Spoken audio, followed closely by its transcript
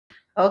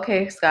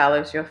Okay,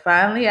 scholars, you're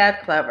finally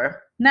at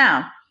Clever.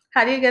 Now,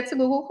 how do you get to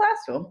Google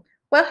Classroom?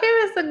 Well, here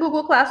is the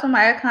Google Classroom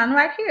icon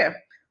right here.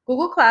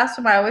 Google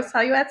Classroom, I always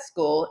tell you at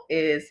school,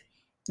 is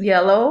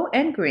yellow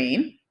and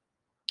green.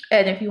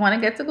 And if you want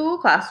to get to Google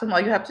Classroom,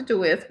 all you have to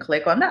do is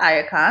click on the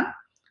icon,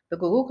 the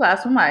Google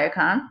Classroom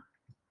icon.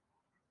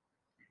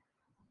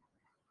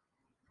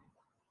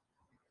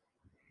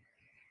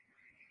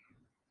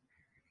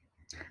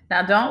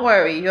 Now, don't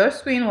worry, your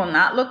screen will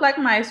not look like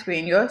my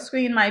screen. Your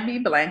screen might be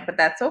blank, but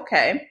that's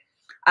okay.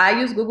 I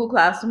use Google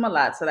Classroom a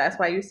lot, so that's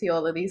why you see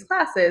all of these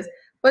classes.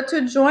 But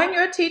to join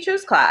your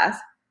teacher's class,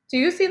 do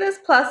you see this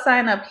plus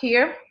sign up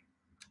here?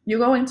 You're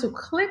going to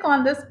click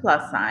on this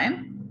plus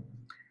sign,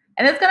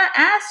 and it's going to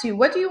ask you,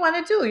 what do you want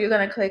to do? You're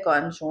going to click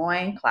on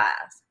join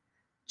class,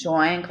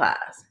 join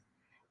class.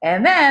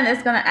 And then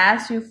it's going to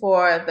ask you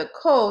for the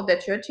code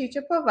that your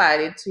teacher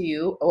provided to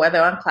you,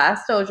 whether on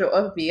ClassDojo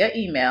or via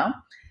email.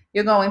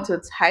 You're going to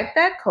type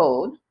that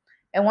code.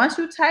 And once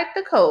you type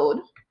the code,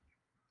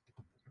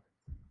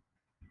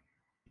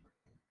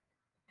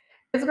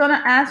 it's going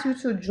to ask you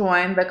to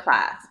join the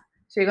class.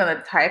 So you're going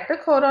to type the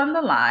code on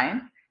the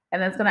line,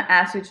 and it's going to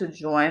ask you to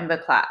join the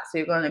class. So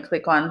you're going to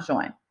click on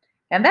join.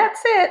 And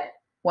that's it.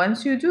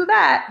 Once you do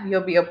that,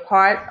 you'll be a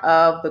part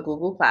of the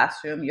Google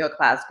Classroom, your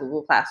class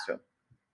Google Classroom.